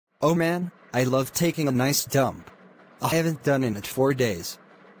Oh man, I love taking a nice dump. I haven't done it in 4 days.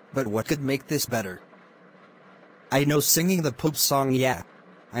 But what could make this better? I know, singing the poop song, yeah.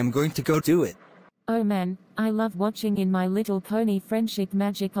 I'm going to go do it. Oh man, I love watching In My Little Pony Friendship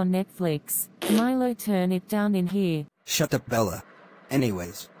Magic on Netflix. Milo, turn it down in here. Shut up, Bella.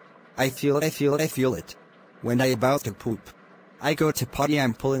 Anyways. I feel it. When I about to poop. I go to potty,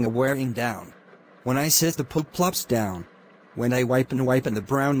 I'm pulling a wearing down. When I sit, the poop plops down. When I wipe and the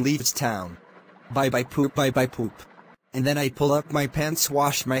brown leaves town. Bye bye poop. And then I pull up my pants,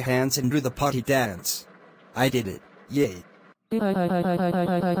 wash my hands and do the potty dance. I did it. Yay.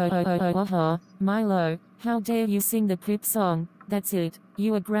 Milo, how dare you sing the poop song? That's it.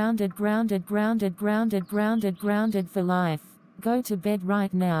 You are grounded for life. Go to bed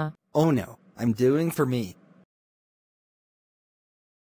right now. Oh no, I'm doing for me.